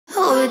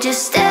would you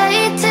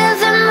stay till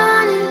the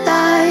morning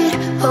light?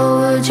 Or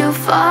would you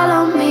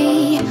follow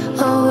me?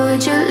 Or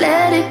would you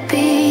let it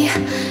be?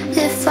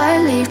 If I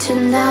leave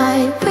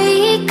tonight,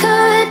 we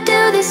could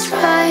do this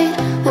right.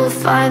 We'll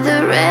find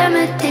the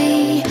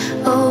remedy.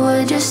 Or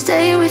would you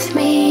stay with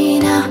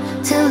me now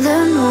till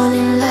the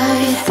morning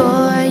light?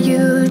 Before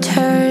you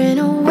turn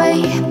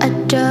away, I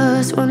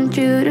just want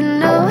you to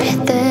know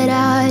that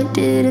I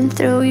didn't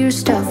throw your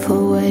stuff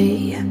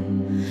away.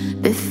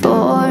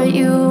 Before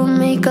you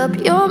make up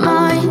your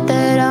mind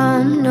that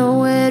I'm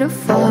nowhere to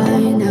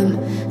find,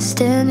 I'm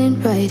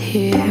standing right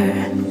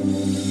here.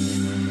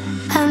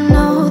 I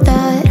know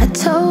that I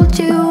told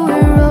you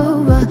we're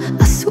over,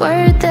 I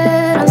swear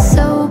that I'm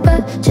sober.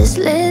 Just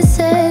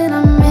listen,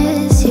 I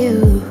miss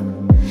you.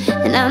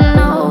 And I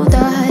know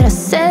that I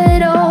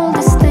said all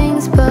these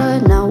things, but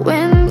now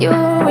when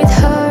you're with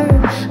her,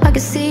 I can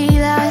see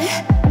that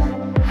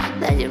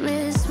you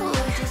miss me.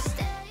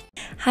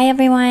 Hi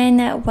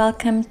everyone,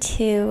 welcome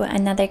to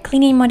another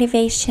cleaning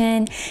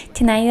motivation.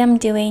 Tonight I'm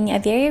doing a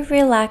very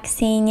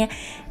relaxing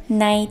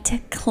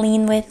night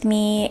clean with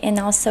me and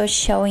also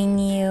showing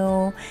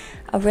you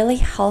a really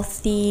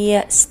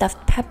healthy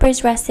stuffed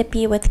peppers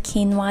recipe with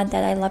quinoa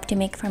that I love to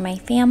make for my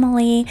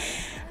family.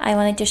 I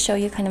wanted to show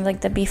you kind of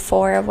like the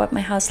before of what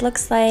my house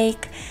looks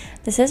like.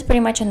 This is pretty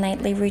much a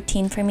nightly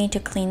routine for me to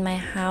clean my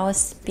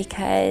house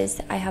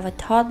because I have a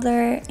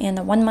toddler and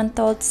a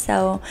 1-month-old,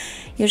 so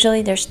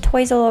usually there's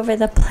toys all over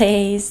the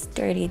place,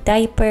 dirty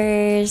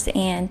diapers,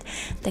 and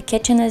the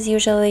kitchen is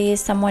usually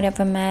somewhat of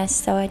a mess,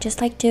 so I just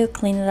like to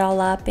clean it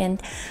all up.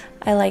 And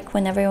I like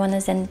when everyone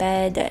is in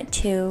bed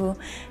to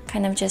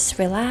kind of just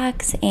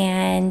relax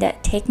and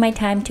take my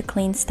time to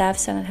clean stuff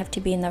so I don't have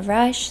to be in a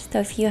rush. So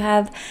if you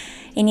have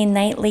any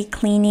nightly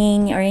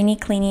cleaning or any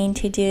cleaning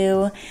to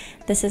do,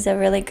 this is a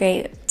really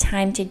great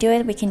time to do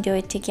it. We can do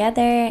it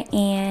together,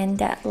 and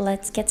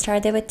let's get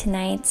started with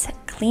tonight's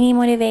cleaning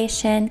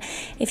motivation.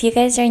 If you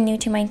guys are new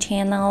to my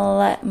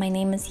channel, my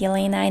name is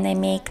Yelena and I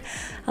make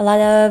a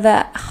lot of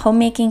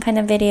homemaking kind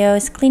of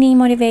videos, cleaning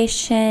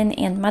motivation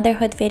and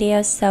motherhood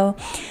videos, so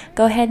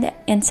go ahead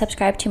and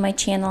subscribe to my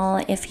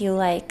channel if you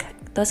like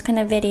those kind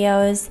of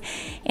videos,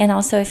 and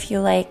also if you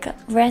like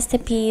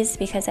recipes,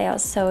 because I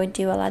also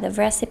do a lot of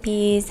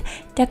recipes,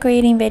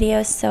 decorating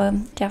videos,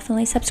 so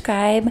definitely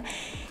subscribe.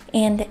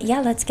 And yeah,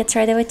 let's get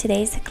started with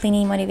today's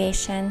cleaning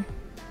motivation.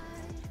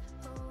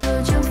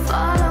 Would you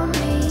follow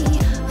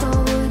me,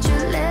 or would you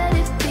let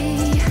it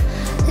be?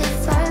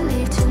 If I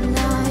leave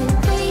tonight,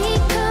 we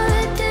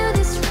could do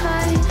this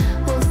right.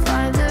 We'll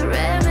find the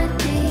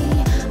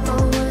remedy.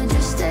 Or would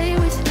you stay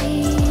with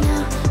me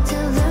now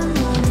till the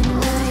morning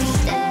light?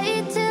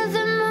 Stay till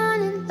the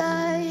morning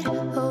light.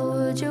 Or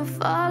would you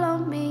follow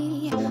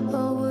me,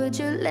 or would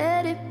you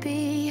let it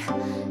be?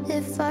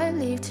 If I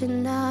leave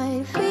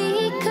tonight,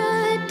 we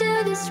could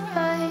do this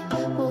right.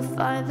 We'll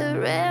find the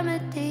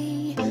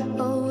remedy.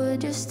 Or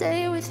would you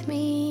stay with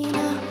me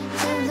now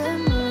till the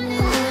morning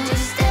light? Would you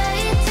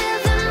stay till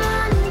the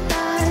morning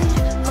light?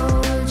 Or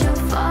would you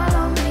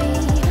follow me,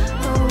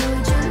 or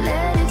would you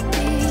let it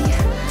be?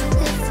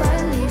 If I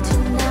leave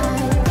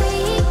tonight, we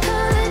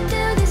could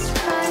do this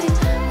right.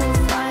 We'll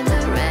find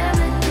the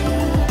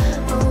remedy.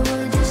 Or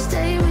would you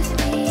stay with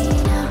me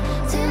now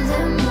till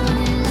the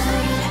morning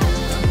light?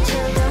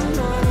 Till the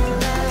morning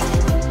light.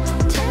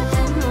 Till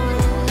the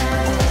morning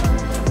light.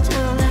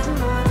 Till the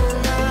morning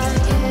light,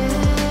 yeah.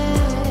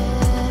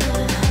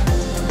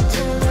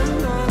 Till the morning light. Till the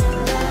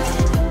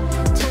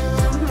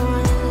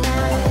morning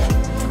light.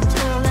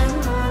 Till the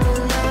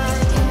morning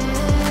light, yeah.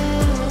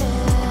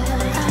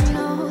 I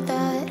know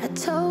that I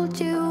told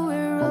you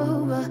we're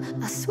over,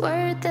 I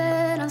swear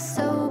that I'm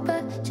sober.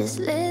 Just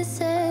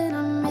listen,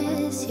 I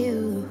miss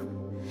you.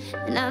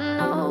 And I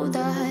know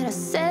that I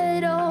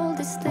said all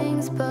these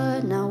things,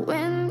 but now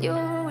when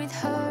you're with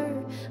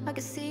her, I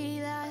can see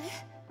that.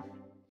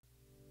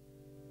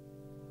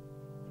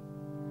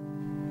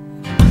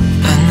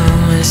 I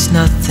know it's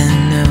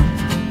nothing new,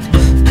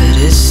 but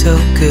it's so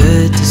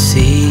good to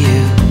see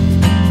you.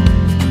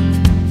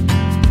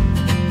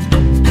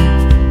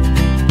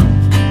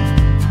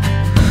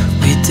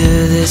 We do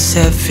this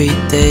every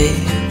day,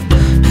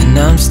 and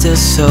I'm still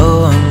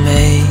so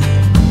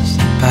amazed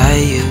by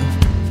you.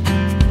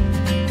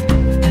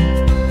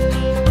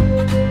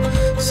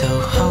 So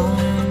hold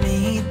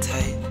me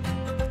tight.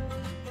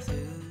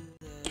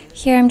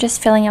 Here I'm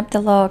just filling up the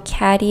little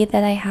caddy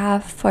that I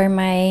have for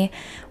my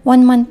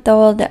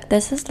 1-month-old.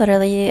 This is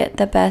literally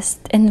the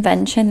best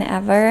invention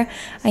ever.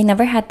 I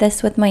never had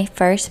this with my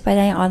first, but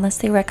I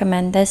honestly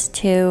recommend this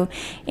to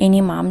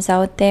any moms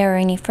out there, or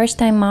any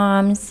first-time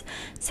moms,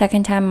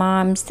 second-time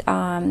moms.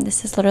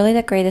 This is literally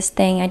the greatest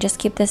thing. I just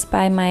keep this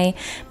by my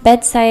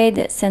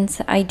bedside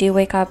since I do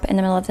wake up in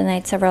the middle of the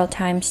night several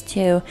times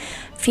to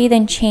feed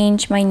and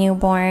change my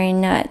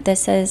newborn.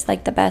 This is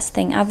like the best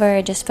thing ever.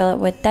 I just fill it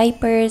with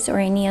diapers or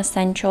any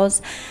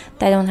essentials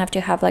that I don't have to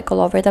have like all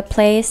over the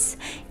place.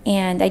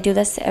 And I do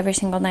this every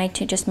single night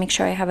to just make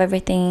sure I have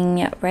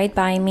everything right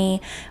by me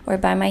or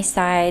by my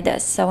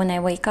side. So when I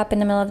wake up in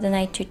the middle of the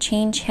night to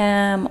change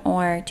him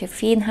or to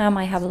feed him,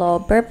 I have little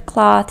burp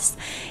cloths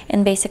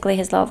and basically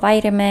his little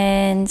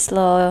vitamins,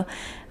 little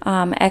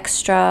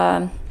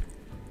extra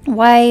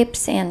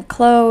wipes and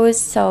clothes.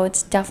 So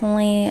it's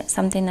definitely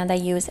something that I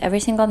use every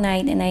single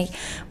night, and I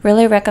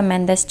really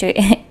recommend this to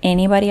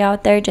anybody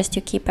out there, just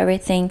to keep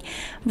everything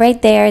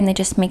right there, and it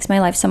just makes my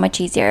life so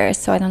much easier,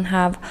 so I don't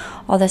have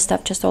all this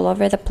stuff just all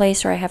over the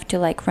place, or I have to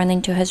like run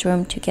into his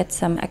room to get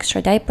some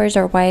extra diapers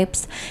or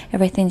wipes.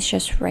 Everything's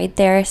just right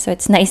there, so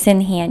it's nice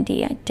and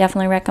handy. I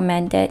definitely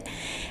recommend it.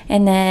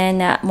 And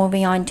then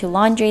moving on to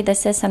laundry,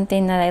 this is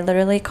something that I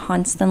literally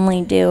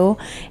constantly do,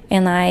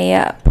 and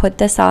I put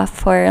this off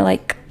for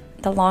like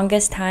the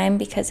longest time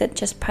because it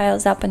just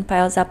piles up and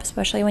piles up,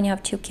 especially when you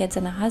have 2 kids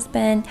and a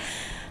husband.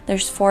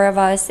 There's 4 of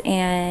us,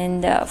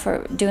 and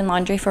for doing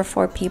laundry for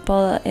 4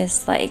 people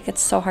is like,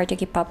 it's so hard to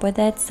keep up with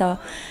it. So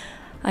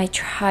I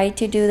try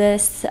to do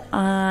this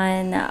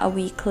on a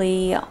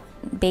weekly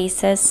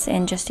basis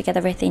and just to get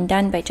everything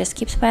done, but it just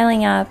keeps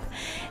piling up,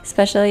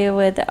 especially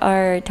with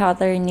our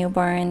toddler and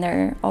newborn.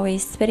 They're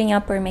always spitting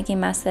up or making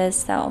messes,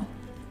 so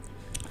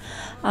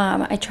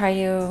I try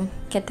to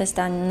get this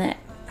done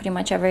pretty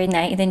much every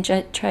night and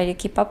just try to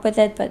keep up with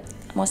it, but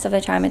most of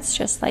the time it's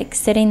just like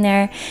sitting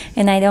there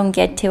and I don't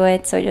get to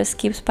it, so it just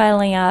keeps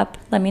piling up.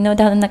 Let me know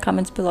down in the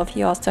comments below if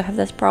you also have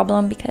this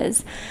problem,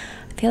 because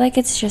I feel like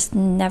it's just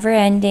never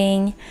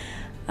ending.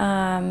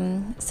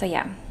 So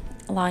yeah,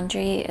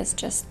 laundry is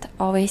just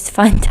always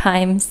fun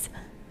times.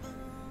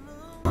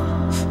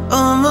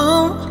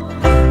 Oh,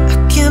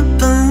 I can't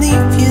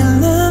believe you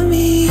love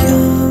me.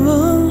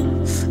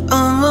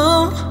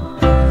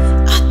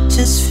 I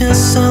just feel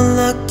so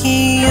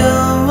lucky.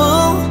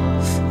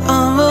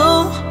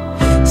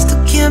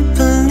 Still can't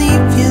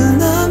believe you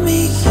love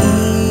me.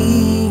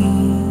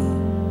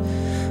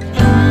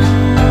 I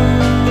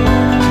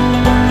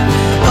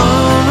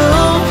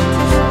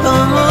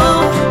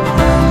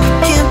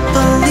can't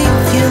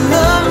believe you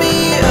love me.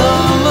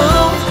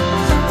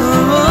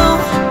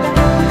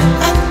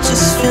 I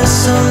just feel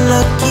so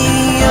lucky.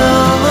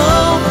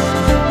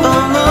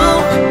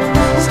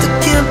 Still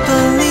can't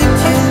believe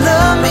you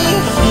love me.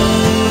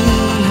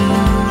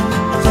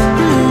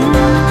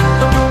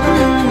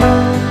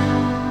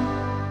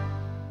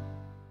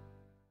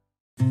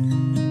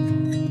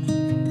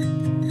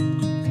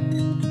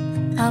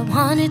 I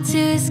wanted to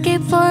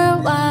escape for a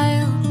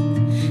while.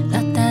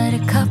 Thought that a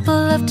couple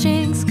of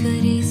drinks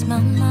could ease my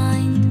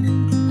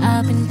mind.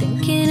 I've been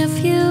thinking of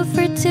you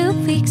for 2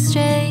 weeks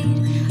straight.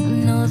 I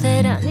know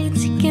that I need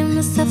to get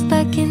myself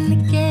back in the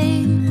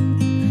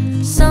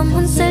game.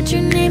 Someone said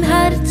your name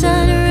had a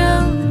turn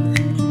around.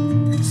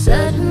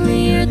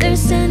 Suddenly you're there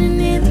standing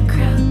in the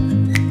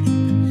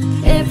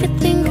crowd.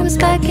 Everything comes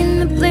back in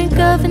the blink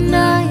of an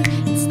eye.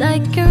 It's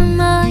like you're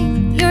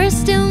mine, you're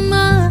still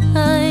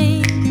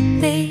mine.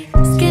 They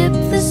skip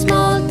the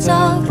small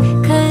talk,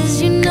 cause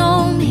you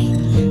know me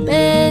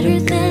better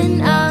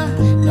than I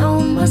know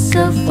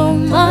myself. Oh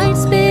my,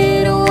 it's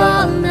been a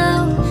while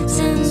now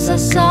since I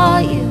saw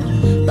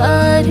you,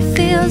 but it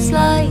feels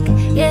like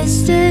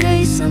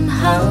yesterday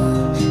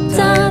somehow.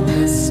 Time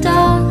has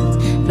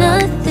stopped,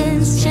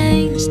 nothing's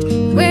changed,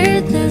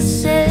 we're the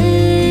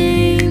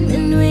same.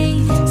 And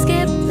we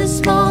skip the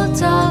small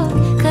talk,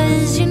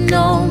 cause you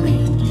know me,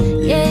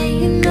 yeah,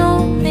 you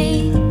know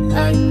me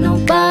like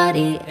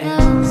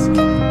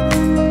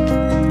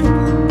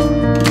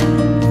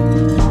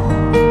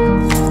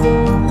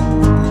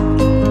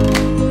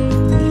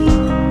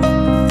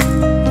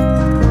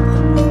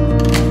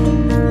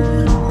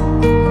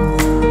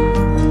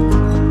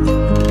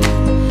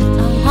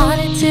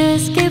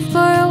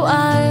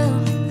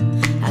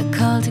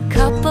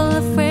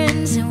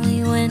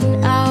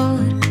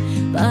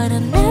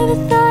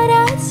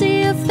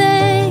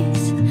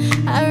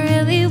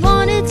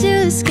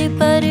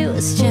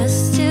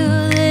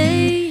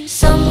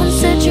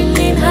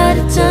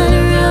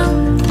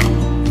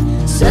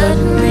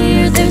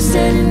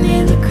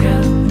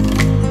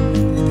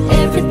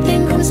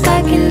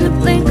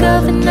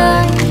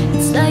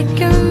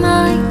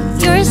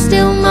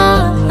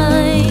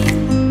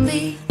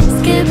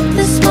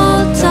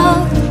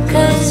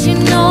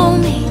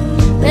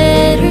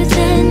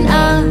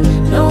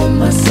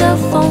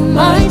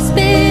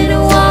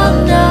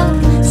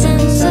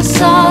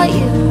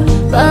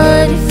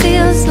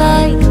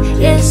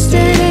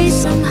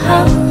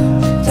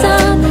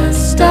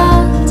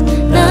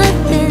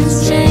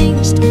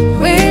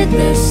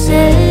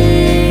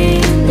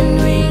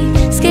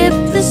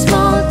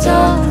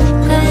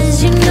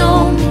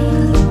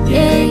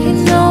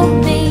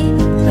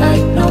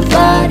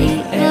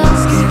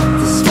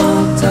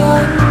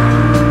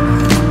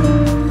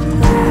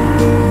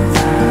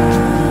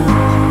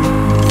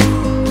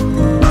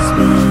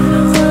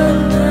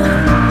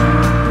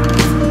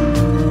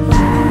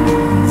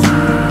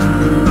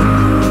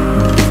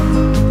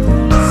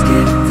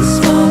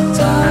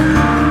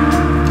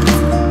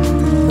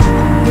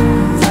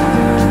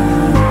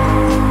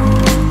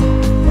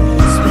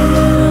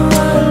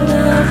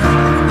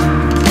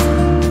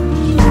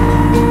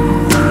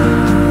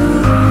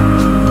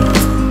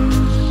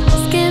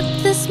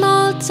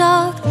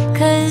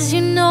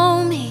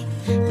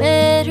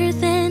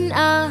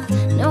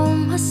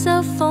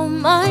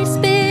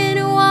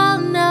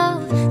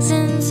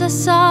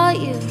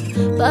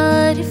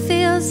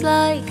feels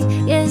like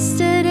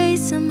yesterday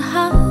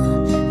somehow.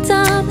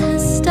 Time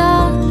has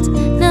stopped,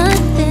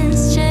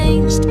 nothing's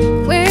changed.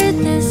 We're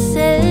the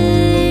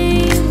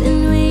same,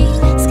 and we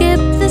skip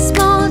the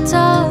small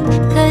talk.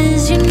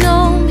 Cause you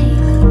know me,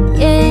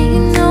 yeah, you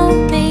know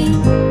me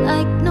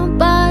like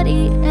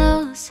nobody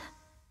else.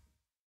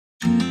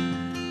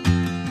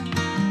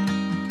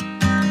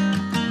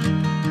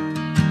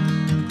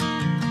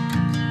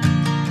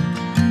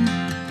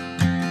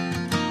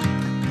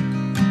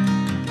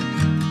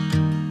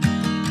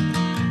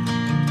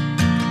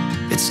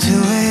 It's 2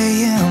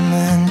 a.m.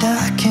 and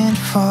I can't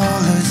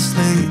fall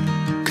asleep,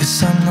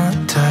 cause I'm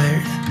not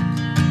tired.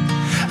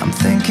 I'm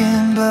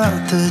thinking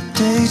about the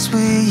days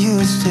we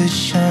used to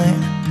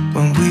shine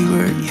when we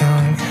were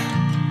young.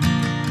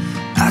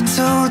 I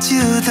told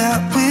you that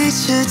we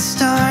should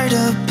start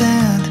a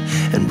band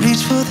and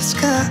reach for the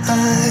sky.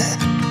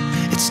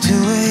 It's 2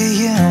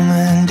 a.m.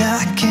 and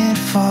I can't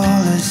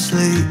fall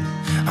asleep,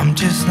 I'm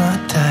just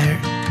not tired.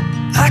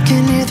 I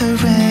can hear the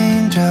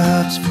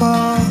raindrops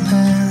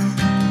falling.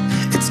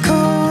 It's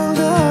cold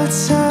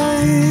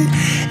outside,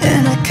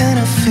 and I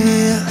kinda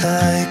feel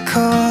like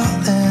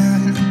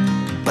calling,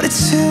 but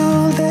it's too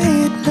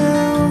late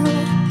now.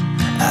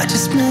 I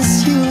just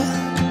miss you.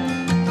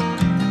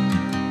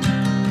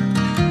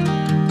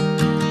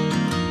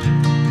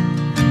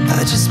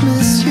 I just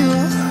miss you.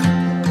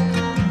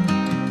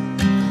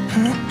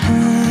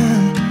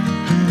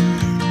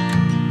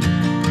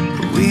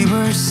 We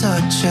were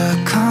such a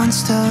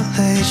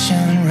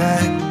constellation,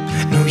 right?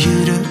 No,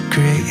 you'd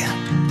agree.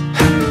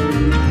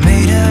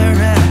 Made a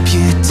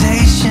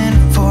reputation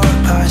for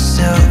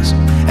ourselves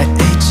at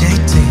age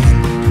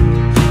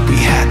 18. We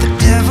had the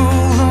devil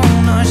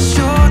on our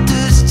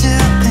shoulders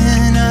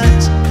telling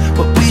us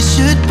what we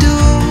should do.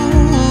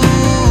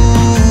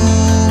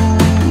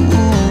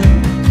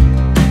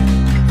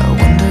 I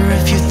wonder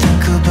if you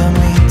think about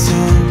me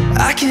too.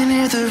 I can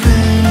hear the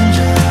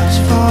raindrops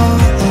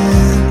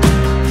falling.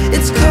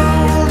 It's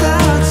cold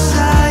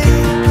outside,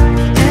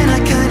 and I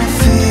kinda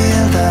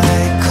feel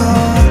like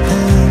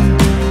calling,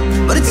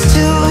 but it's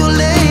too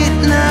late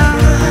now.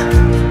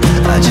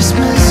 I just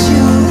miss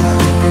you.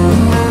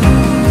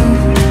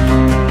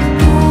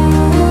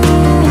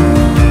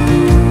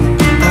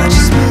 I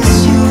just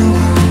miss you.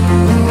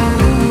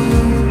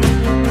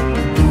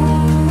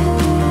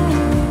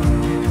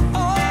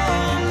 Oh,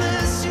 I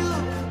miss you.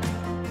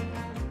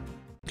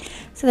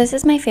 So this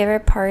is my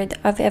favorite part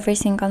of every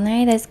single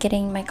night, is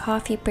getting my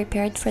coffee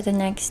prepared for the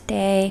next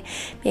day,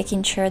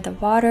 making sure the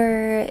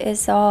water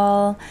is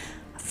all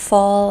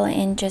full,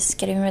 and just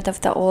getting rid of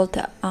the old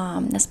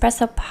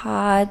espresso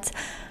pods.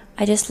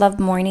 I just love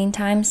morning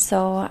time,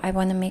 so I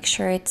want to make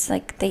sure it's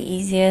like the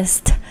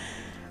easiest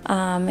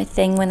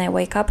thing when I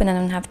wake up, and I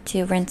don't have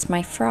to rinse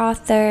my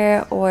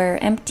frother or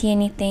empty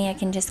anything. I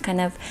can just kind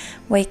of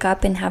wake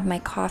up and have my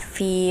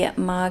coffee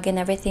mug and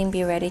everything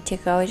be ready to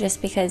go,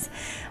 just because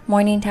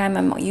morning time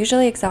I'm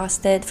usually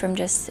exhausted from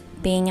just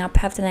being up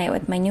half the night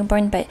with my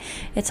newborn, but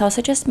it's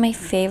also just my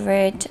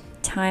favorite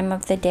time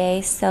of the day.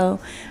 So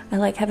I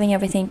like having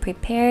everything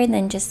prepared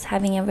and just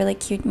having a really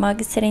cute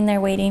mug sitting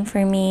there waiting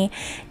for me,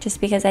 just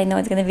because I know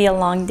it's going to be a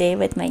long day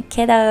with my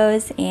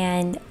kiddos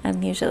and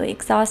I'm usually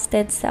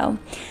exhausted. So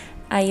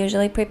I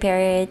usually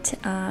prepare it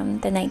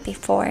the night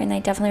before, and I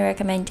definitely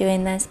recommend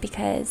doing this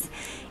because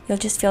you'll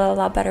just feel a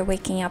lot better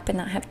waking up and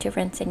not have to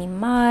rinse any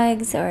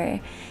mugs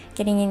or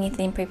getting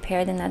anything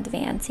prepared in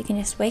advance. You can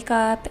just wake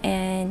up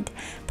and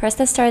press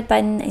the start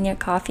button and your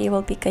coffee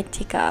will be good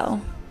to go.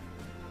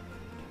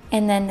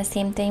 And then the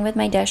same thing with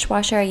my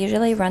dishwasher. I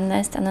usually run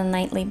this on a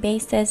nightly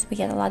basis. We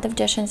get a lot of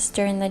dishes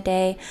during the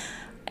day,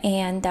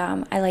 and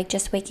I like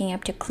just waking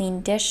up to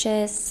clean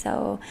dishes.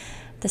 So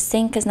the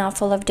sink is not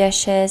full of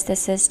dishes.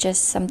 This is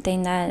just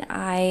something that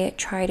I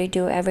try to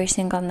do every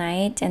single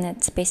night, and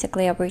it's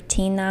basically a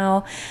routine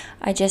now.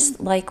 I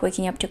just like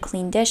waking up to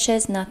clean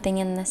dishes, nothing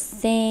in the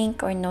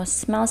sink or no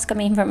smells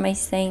coming from my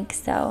sink.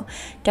 So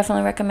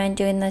definitely recommend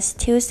doing this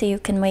too, so you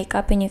can wake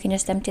up and you can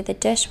just empty the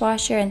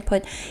dishwasher and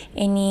put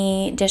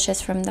any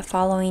dishes from the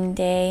following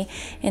day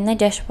in the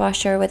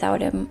dishwasher without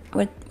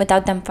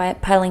them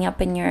piling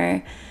up in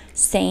your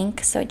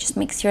sink. So it just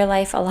makes your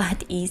life a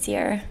lot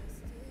easier.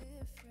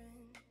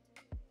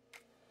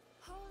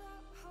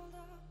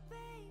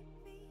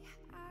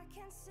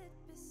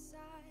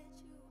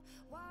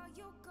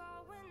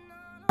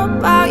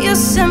 About your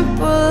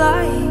simple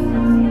life,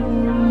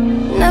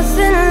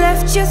 nothing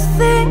left you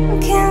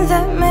thinking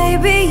that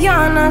maybe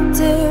you're not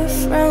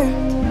different.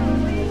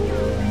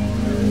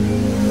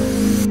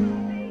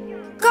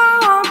 Go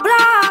on,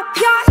 blow up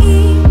your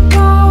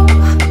ego,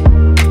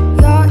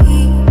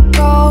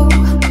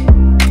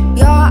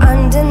 your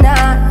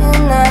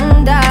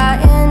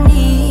undying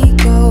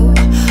ego.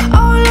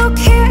 Oh, look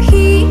here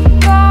he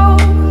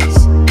goes,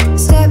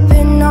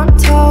 stepping on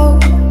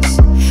toes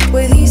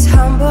with his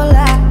humble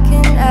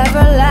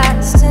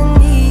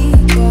everlasting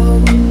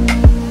ego.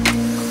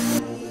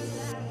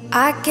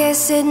 I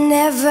guess it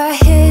never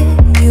hit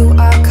you.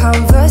 Our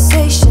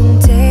conversation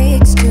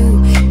takes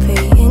two,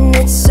 paying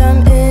it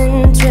some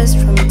interest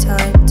from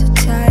time to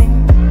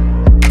time.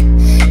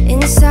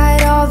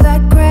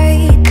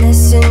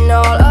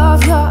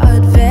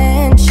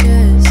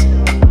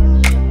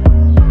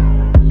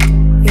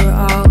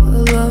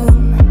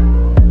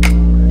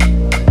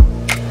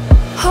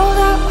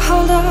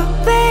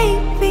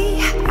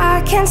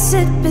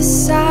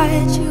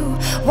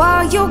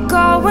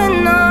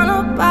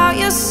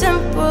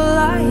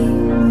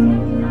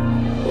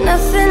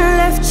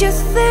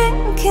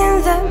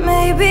 thinking that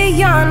maybe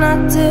you're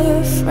not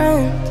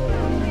different.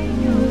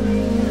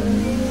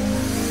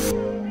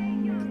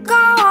 Go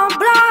on,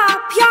 blow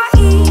up your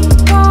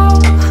ego,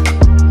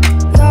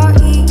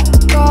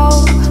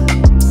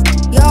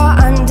 your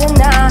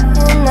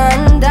undenying,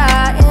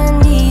 undying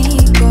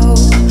ego.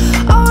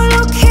 Oh,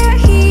 look here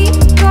he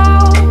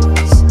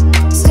goes,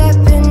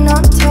 stepping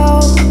on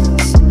toes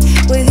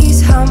with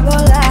his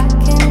humble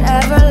acting,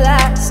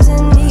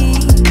 everlasting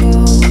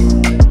ego.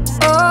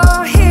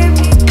 Oh, here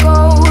he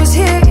goes,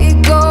 here he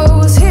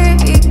goes, here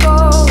he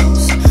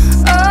goes.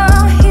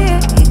 Oh, here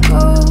he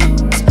goes,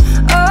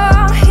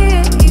 oh,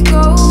 here he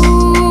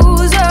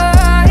goes, oh,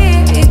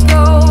 here he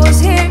goes,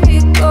 here he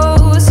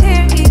goes,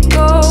 here he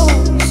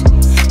goes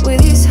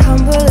with his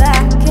humble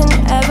acting,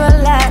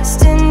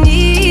 everlasting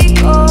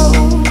ego.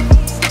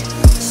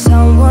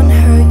 Someone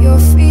hurt your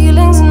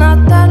feelings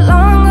not that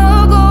long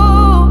ago,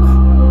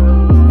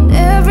 and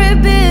every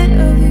bit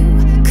of you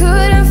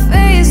couldn't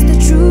face the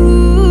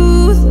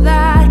truth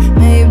that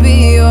maybe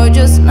you're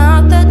just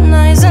not that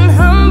nice and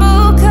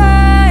humble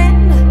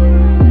kind.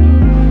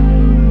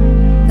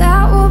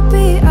 That would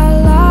be a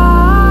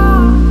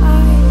lie.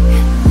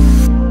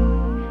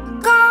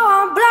 Go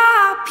on, blow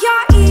up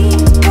your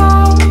ego,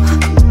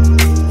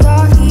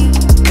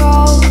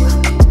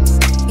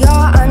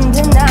 your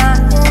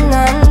undenying,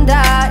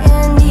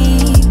 undying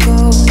ego.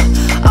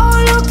 Oh,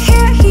 look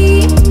here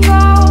he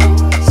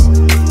goes,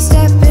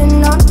 stepping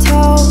on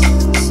toes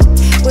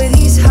with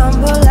his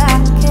humble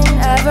acting,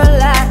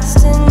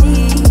 everlasting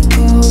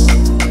ego.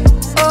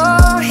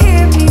 Oh,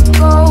 here he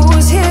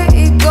goes, here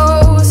he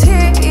goes,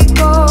 here he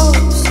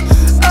goes.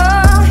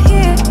 Oh,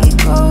 here he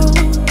goes,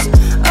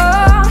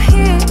 oh,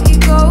 here he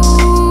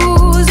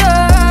goes,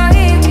 oh,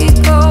 here he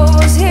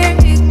goes, here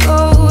he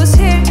goes,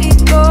 here he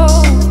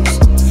goes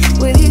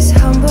with his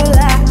humble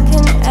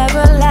acting,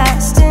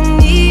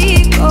 everlasting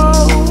ego.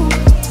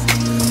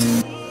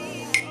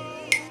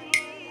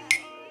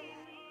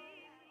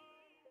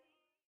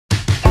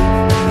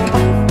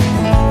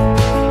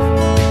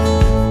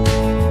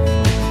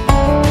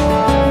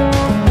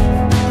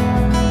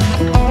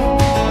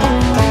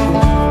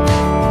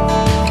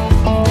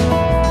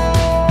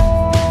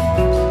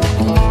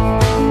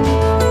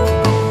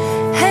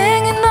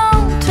 Hanging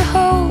on to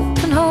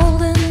hope and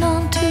holding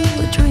on to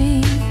a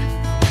dream,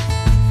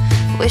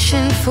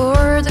 wishing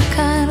for the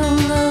kind of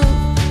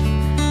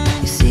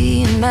love you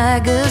see in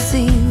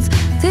magazines.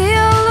 The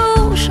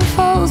illusion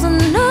falls and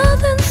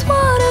nothing's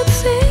what it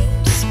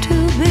seems to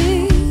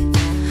be.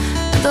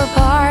 The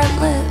part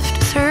left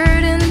is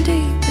hurting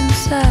deep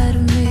inside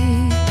of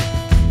me.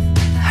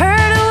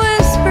 Heard a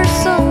whisper,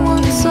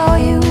 someone saw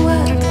you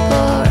at the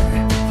bar.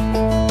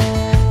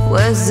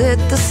 Was it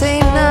the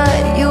same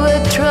night you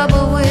had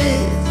trouble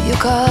with your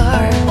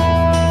car?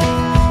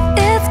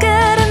 It's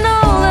getting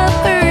old,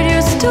 I've heard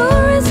your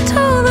stories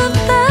told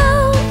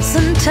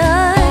 1,000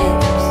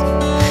 times.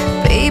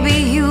 Baby,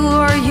 you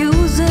are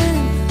using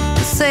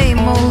the same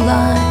old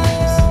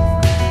lines.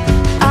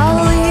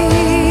 I'll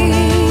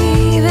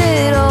leave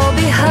it all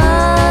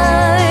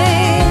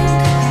behind.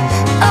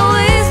 I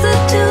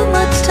wasted too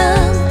much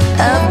time,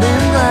 I've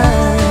been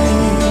blind.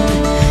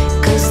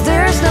 'Cause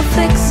there's no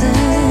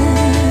fixing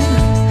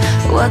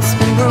what's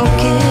been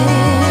broken.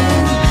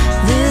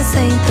 This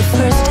ain't the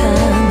first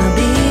time I'll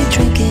be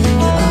drinking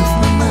you off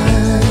my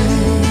mind.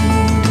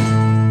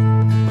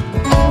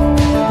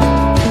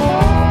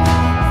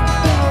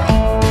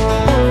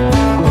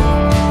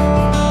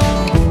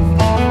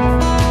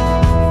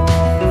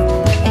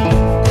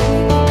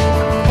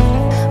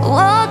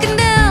 Walking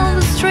down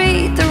the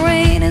street, the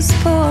rain is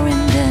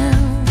pouring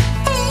down,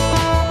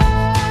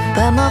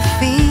 but my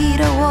feet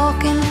are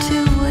walking to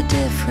a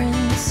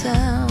different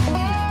sound.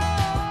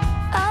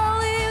 I'll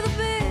leave the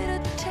bitter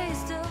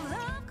taste of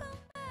alcohol.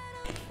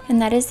 And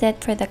that is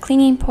it for the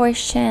cleaning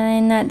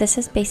portion. This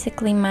is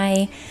basically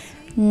my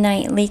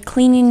nightly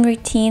cleaning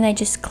routine. I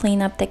just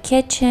clean up the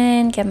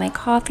kitchen, get my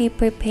coffee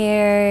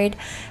prepared,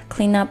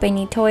 clean up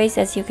any toys.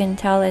 As you can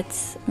tell,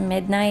 it's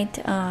midnight.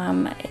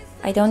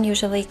 I don't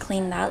usually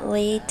clean that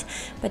late,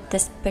 but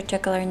this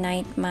particular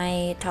night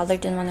my toddler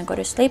didn't want to go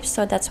to sleep,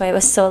 so that's why it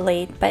was so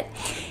late. But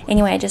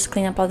anyway, I just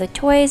clean up all the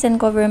toys and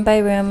go room by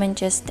room and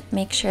just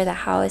make sure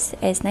the house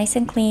is nice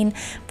and clean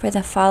for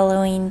the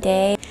following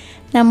day.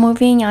 Now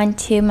moving on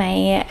to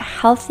my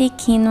healthy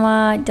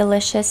quinoa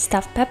delicious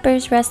stuffed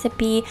peppers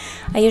recipe.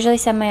 I usually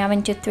set my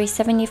oven to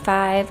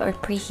 375 or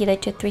preheat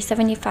it to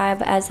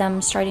 375 as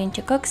I'm starting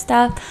to cook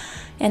stuff.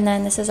 And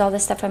then this is all the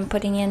stuff I'm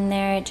putting in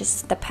there.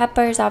 Just the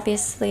peppers,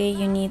 obviously.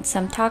 You need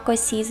some taco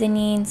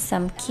seasoning,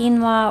 some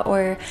quinoa,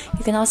 or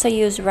you can also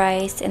use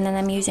rice. And then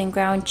I'm using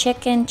ground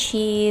chicken,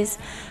 cheese,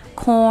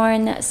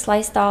 corn,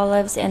 sliced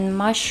olives, and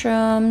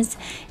mushrooms.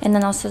 And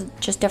then also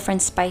just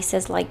different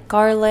spices like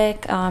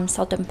garlic,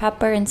 salt and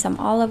pepper, and some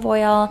olive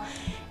oil.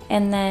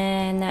 And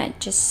then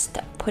just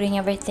putting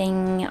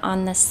everything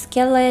on the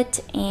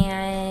skillet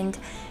and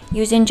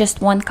using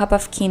just 1 cup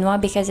of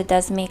quinoa because it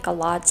does make a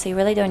lot, so you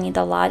really don't need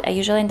a lot. I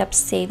usually end up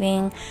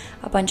saving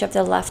a bunch of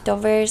the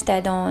leftovers that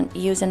I don't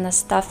use in the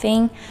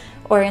stuffing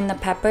or in the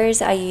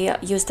peppers. I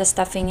use the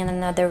stuffing in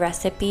another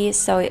recipe,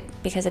 so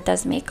because it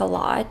does make a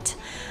lot.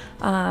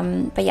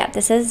 But yeah,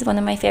 this is one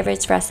of my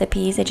favorite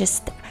recipes. It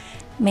just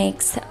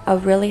makes a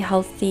really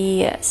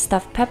healthy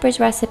stuffed peppers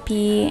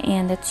recipe,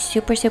 and it's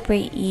super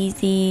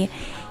easy,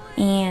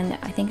 and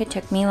I think it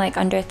took me like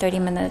under 30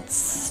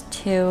 minutes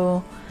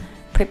to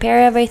prepare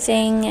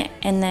everything,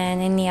 and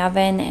then in the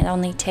oven it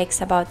only takes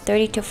about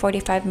 30 to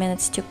 45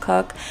 minutes to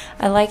cook.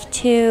 I like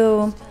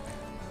to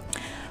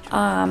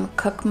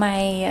cook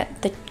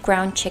the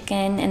ground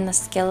chicken in the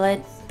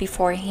skillet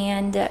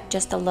beforehand,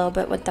 just a little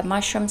bit with the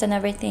mushrooms and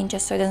everything,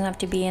 just so it doesn't have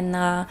to be in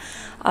the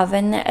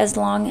oven as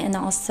long. And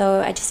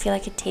also I just feel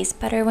like it tastes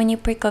better when you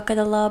pre-cook it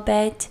a little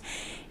bit,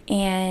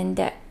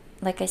 and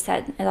like I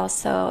said, it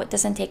also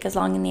doesn't take as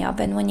long in the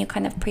oven when you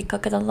kind of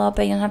pre-cook it a little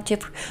bit. You don't have to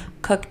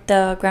cook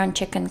the ground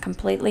chicken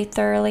completely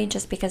thoroughly,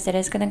 just because it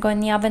is going to go in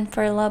the oven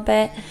for a little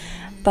bit,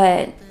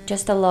 but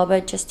just a little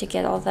bit, just to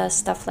get all the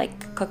stuff,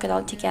 like cook it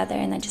all together.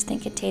 And I just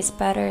think it tastes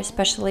better,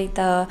 especially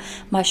the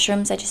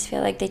mushrooms. I just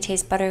feel like they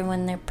taste better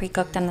when they're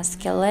pre-cooked on the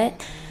skillet.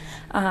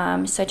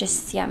 So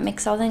just, yeah,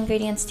 mix all the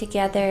ingredients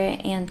together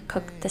and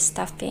cook the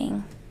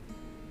stuffing.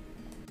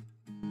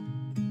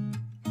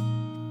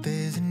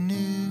 There's a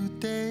new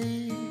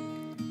day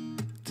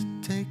to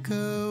take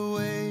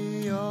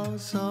away your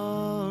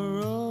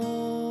sorrow,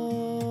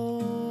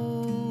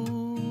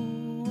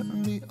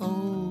 and the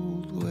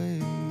old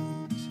ways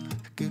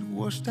get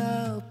washed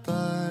out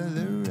by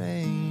the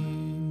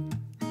rain.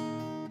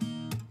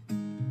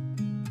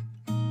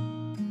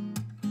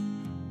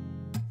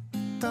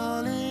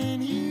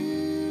 Darling,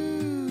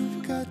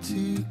 you've got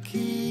to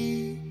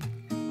keep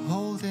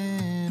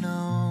holding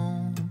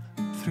on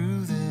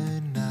through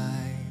the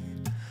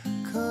night,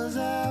 'cause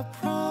I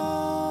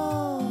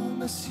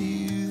promise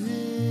you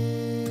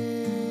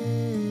this: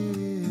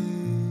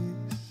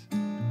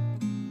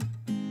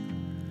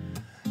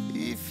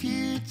 if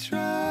you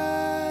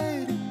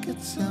try to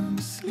get some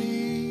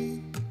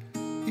sleep,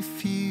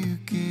 if you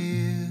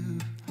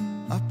give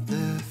up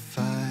the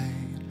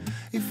fight,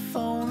 if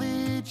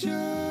only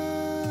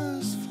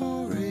just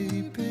for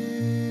a bit,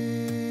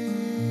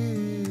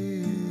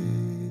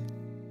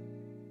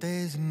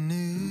 there's a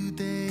new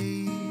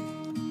day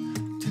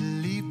to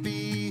leave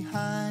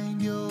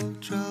behind your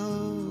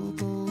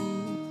troubles.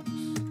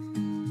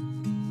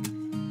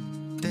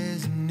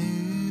 There's a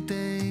new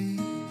day,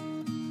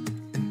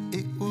 and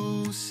it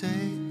will set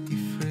you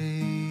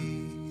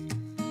free.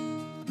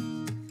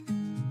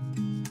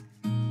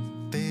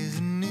 There's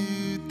a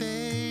new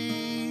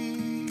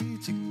day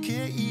to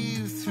get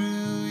you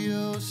through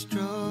your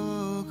struggles.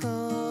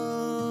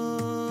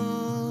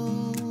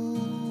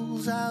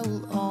 I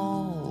will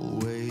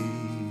always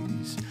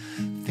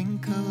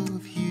think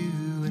of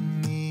you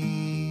and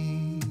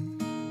me.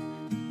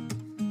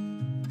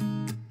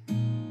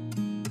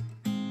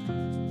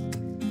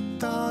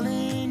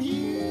 Darling,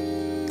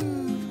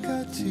 you've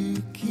got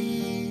to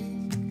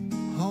keep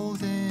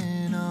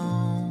holding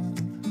on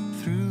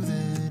through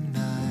the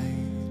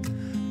night,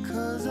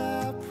 'cause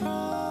I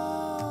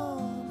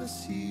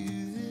promise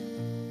you this.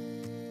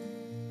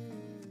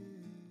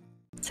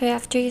 So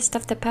after you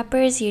stuff the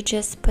peppers, you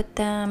just put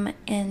them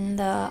in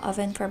the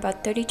oven for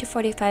about 30 to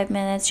 45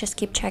 minutes. Just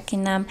keep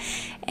checking them,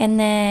 and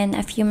then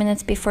a few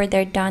minutes before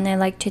they're done, I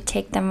like to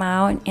take them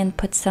out and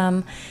put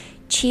some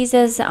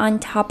cheeses on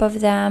top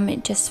of them,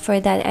 just for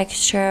that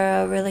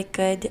extra really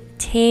good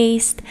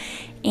taste.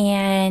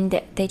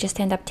 And they just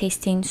end up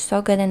tasting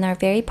so good and are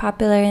very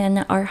popular in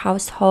our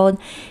household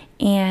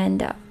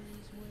and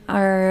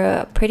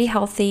are pretty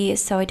healthy.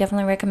 So I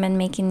definitely recommend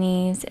making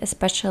these,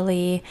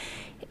 especially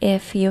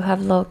if you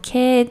have little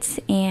kids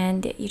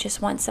and you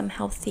just want some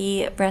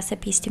healthy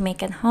recipes to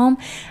make at home.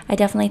 I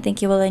definitely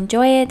think you will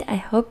enjoy it. I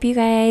hope you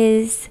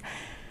guys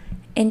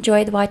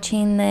enjoyed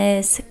watching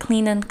this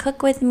clean and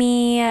cook with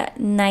me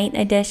night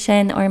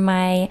edition, or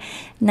my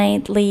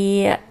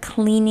nightly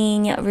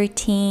cleaning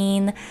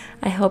routine.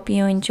 I hope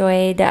you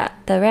enjoyed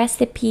the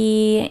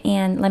recipe,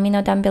 and let me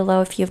know down below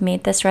if you've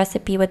made this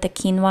recipe with the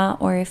quinoa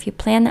or if you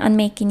plan on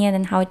making it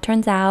and how it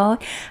turns out.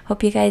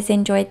 Hope you guys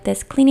enjoyed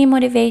this cleaning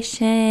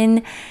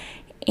motivation,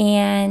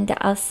 and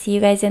I'll see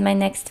you guys in my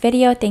next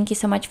video. Thank you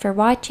so much for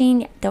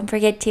watching. Don't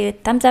forget to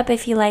thumbs up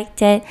if you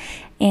liked it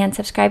and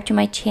subscribe to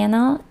my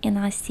channel, and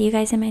I'll see you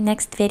guys in my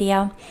next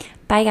video.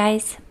 Bye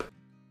guys.